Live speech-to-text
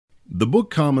The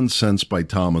book Common Sense by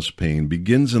Thomas Paine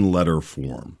begins in letter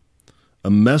form,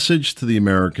 a message to the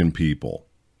American people.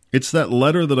 It's that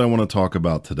letter that I want to talk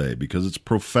about today because it's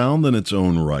profound in its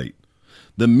own right.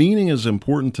 The meaning is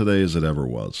important today as it ever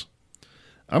was.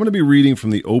 I'm going to be reading from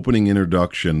the opening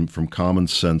introduction from Common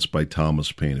Sense by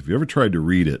Thomas Paine. If you ever tried to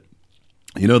read it,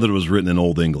 you know that it was written in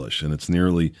Old English, and it's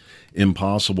nearly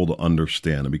impossible to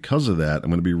understand. And because of that, I'm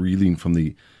going to be reading from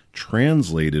the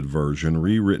translated version,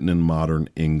 rewritten in modern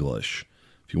English.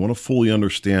 If you want to fully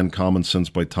understand Common Sense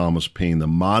by Thomas Paine, the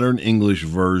modern English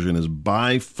version is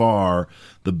by far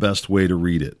the best way to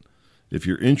read it. If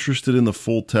you're interested in the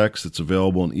full text, it's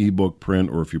available in ebook print,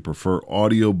 or if you prefer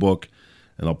audiobook,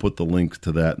 and I'll put the link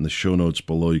to that in the show notes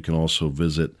below. You can also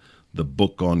visit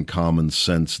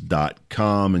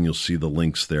thebookonCommonSense.com, and you'll see the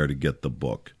links there to get the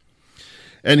book.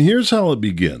 And here's how it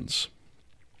begins.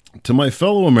 To my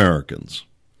fellow Americans,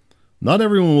 not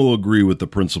everyone will agree with the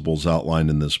principles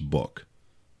outlined in this book.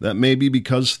 That may be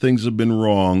because things have been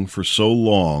wrong for so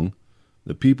long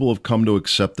that people have come to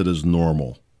accept it as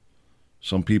normal.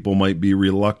 Some people might be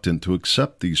reluctant to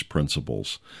accept these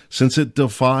principles, since it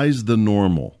defies the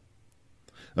normal.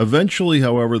 Eventually,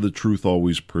 however, the truth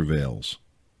always prevails.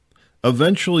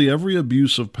 Eventually, every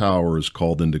abuse of power is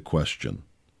called into question.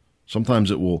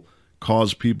 Sometimes it will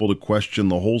cause people to question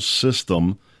the whole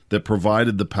system that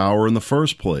provided the power in the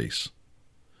first place.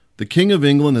 The King of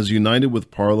England has united with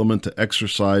Parliament to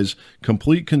exercise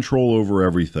complete control over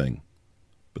everything.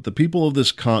 But the people of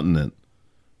this continent,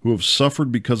 who have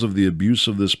suffered because of the abuse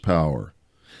of this power,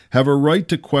 have a right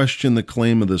to question the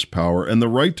claim of this power and the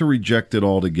right to reject it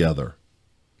altogether.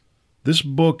 This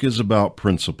book is about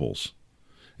principles.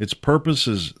 Its purpose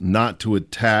is not to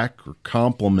attack or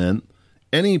compliment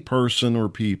any person or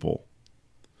people.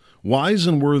 Wise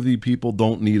and worthy people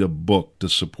don't need a book to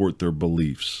support their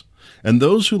beliefs, and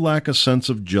those who lack a sense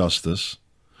of justice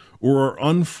or are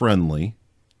unfriendly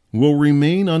will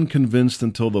remain unconvinced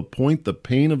until the point the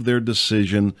pain of their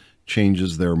decision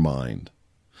changes their mind.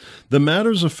 The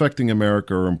matters affecting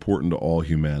America are important to all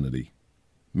humanity.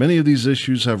 Many of these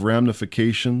issues have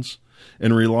ramifications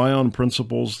and rely on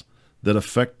principles that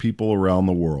affect people around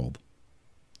the world.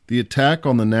 The attack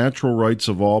on the natural rights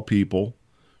of all people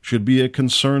should be a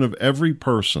concern of every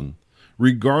person,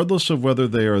 regardless of whether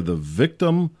they are the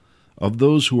victim of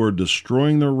those who are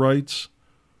destroying their rights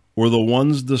or the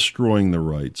ones destroying the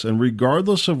rights, and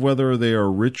regardless of whether they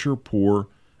are rich or poor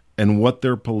and what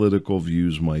their political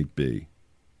views might be.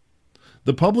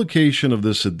 The publication of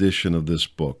this edition of this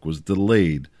book was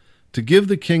delayed to give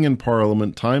the King and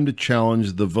Parliament time to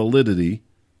challenge the validity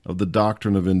of the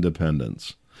doctrine of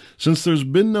independence. Since there's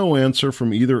been no answer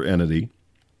from either entity,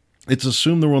 it's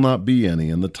assumed there will not be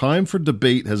any, and the time for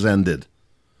debate has ended.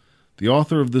 The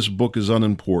author of this book is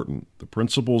unimportant. The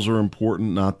principles are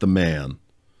important, not the man.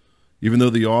 Even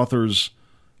though the author's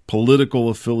political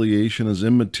affiliation is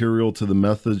immaterial to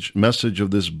the message of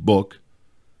this book,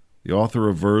 the author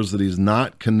avers that he's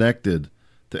not connected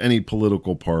to any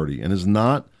political party and is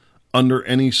not under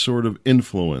any sort of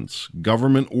influence,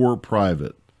 government or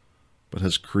private, but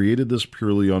has created this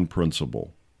purely on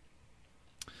principle.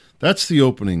 That's the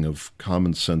opening of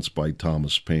Common Sense by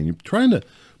Thomas Paine. You're trying to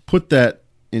put that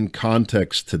in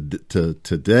context to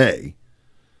today.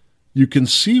 You can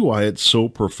see why it's so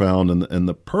profound, and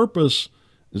the purpose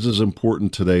is as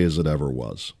important today as it ever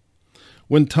was.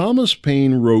 When Thomas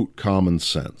Paine wrote Common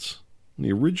Sense, when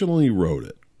he originally wrote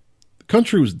it, the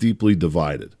country was deeply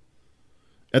divided.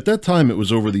 At that time, it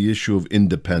was over the issue of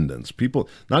independence.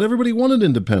 Not everybody wanted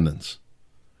independence.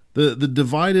 The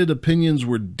divided opinions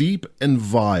were deep and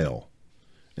vile.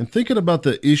 And thinking about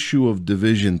the issue of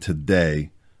division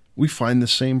today, we find the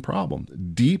same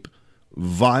problem. Deep,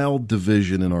 vile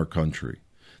division in our country.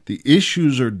 The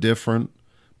issues are different,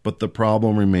 but the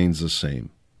problem remains the same.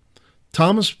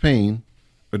 Thomas Paine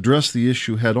addressed the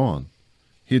issue head on.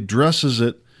 He addresses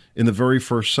it in the very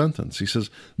first sentence. He says,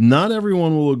 not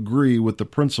everyone will agree with the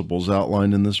principles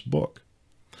outlined in this book.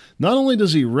 Not only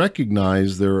does he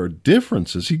recognize there are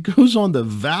differences, he goes on to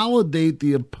validate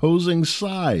the opposing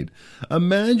side.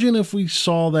 Imagine if we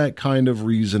saw that kind of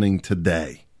reasoning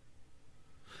today.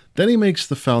 Then he makes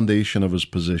the foundation of his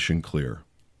position clear.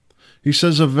 He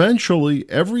says, eventually,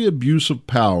 every abuse of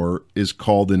power is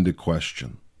called into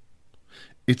question.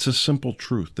 It's a simple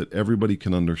truth that everybody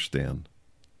can understand.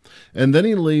 And then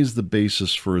he lays the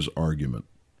basis for his argument.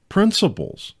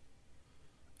 Principles.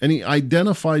 And he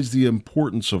identifies the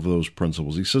importance of those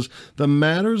principles. He says, the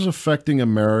matters affecting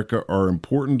America are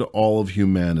important to all of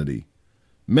humanity.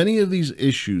 Many of these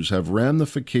issues have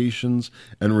ramifications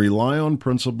and rely on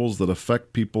principles that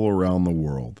affect people around the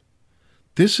world.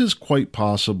 This is quite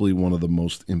possibly one of the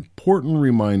most important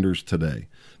reminders today.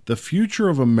 The future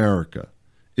of America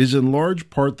is in large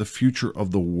part the future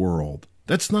of the world.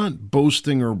 That's not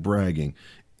boasting or bragging.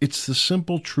 It's the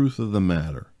simple truth of the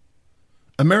matter.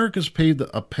 America's paved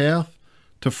a path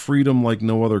to freedom like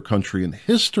no other country in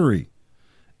history.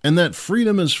 And that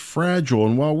freedom is fragile.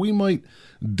 And while we might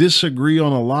disagree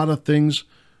on a lot of things,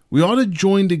 we ought to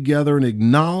join together and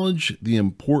acknowledge the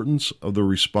importance of the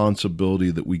responsibility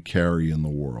that we carry in the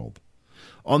world.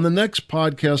 On the next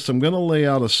podcast, I'm going to lay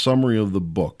out a summary of the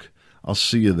book. I'll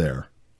see you there.